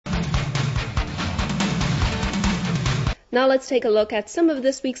Now let's take a look at some of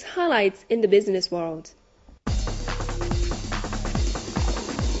this week's highlights in the business world.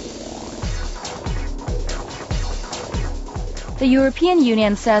 The European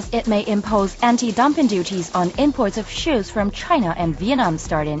Union says it may impose anti-dumping duties on imports of shoes from China and Vietnam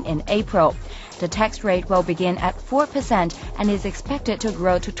starting in April. The tax rate will begin at 4% and is expected to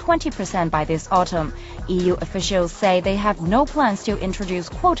grow to 20% by this autumn. EU officials say they have no plans to introduce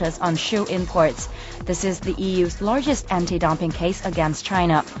quotas on shoe imports. This is the EU's largest anti-dumping case against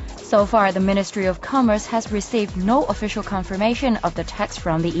China. So far, the Ministry of Commerce has received no official confirmation of the tax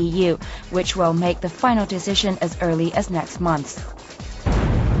from the EU, which will make the final decision as early as next month.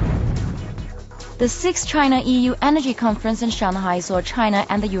 The 6th China-EU Energy Conference in Shanghai saw China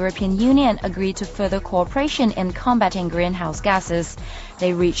and the European Union agree to further cooperation in combating greenhouse gases.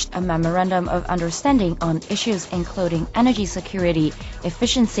 They reached a memorandum of understanding on issues including energy security,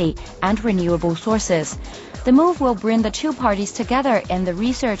 efficiency, and renewable sources. The move will bring the two parties together in the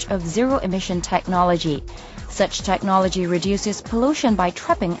research of zero-emission technology. Such technology reduces pollution by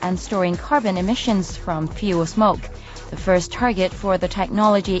trapping and storing carbon emissions from fuel smoke. The first target for the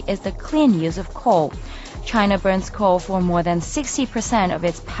technology is the clean use of coal. China burns coal for more than 60% of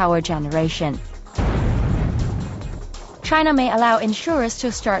its power generation. China may allow insurers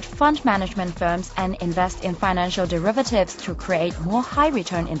to start fund management firms and invest in financial derivatives to create more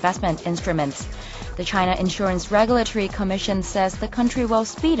high-return investment instruments. The China Insurance Regulatory Commission says the country will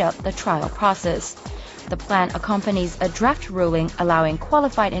speed up the trial process. The plan accompanies a draft ruling allowing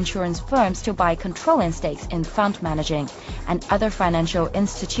qualified insurance firms to buy controlling stakes in fund managing and other financial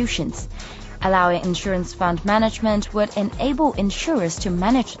institutions. Allowing insurance fund management would enable insurers to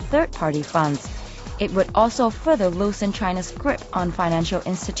manage third-party funds. It would also further loosen China's grip on financial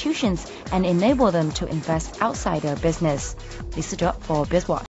institutions and enable them to invest outside their business. Li Sizhe for BizWatch.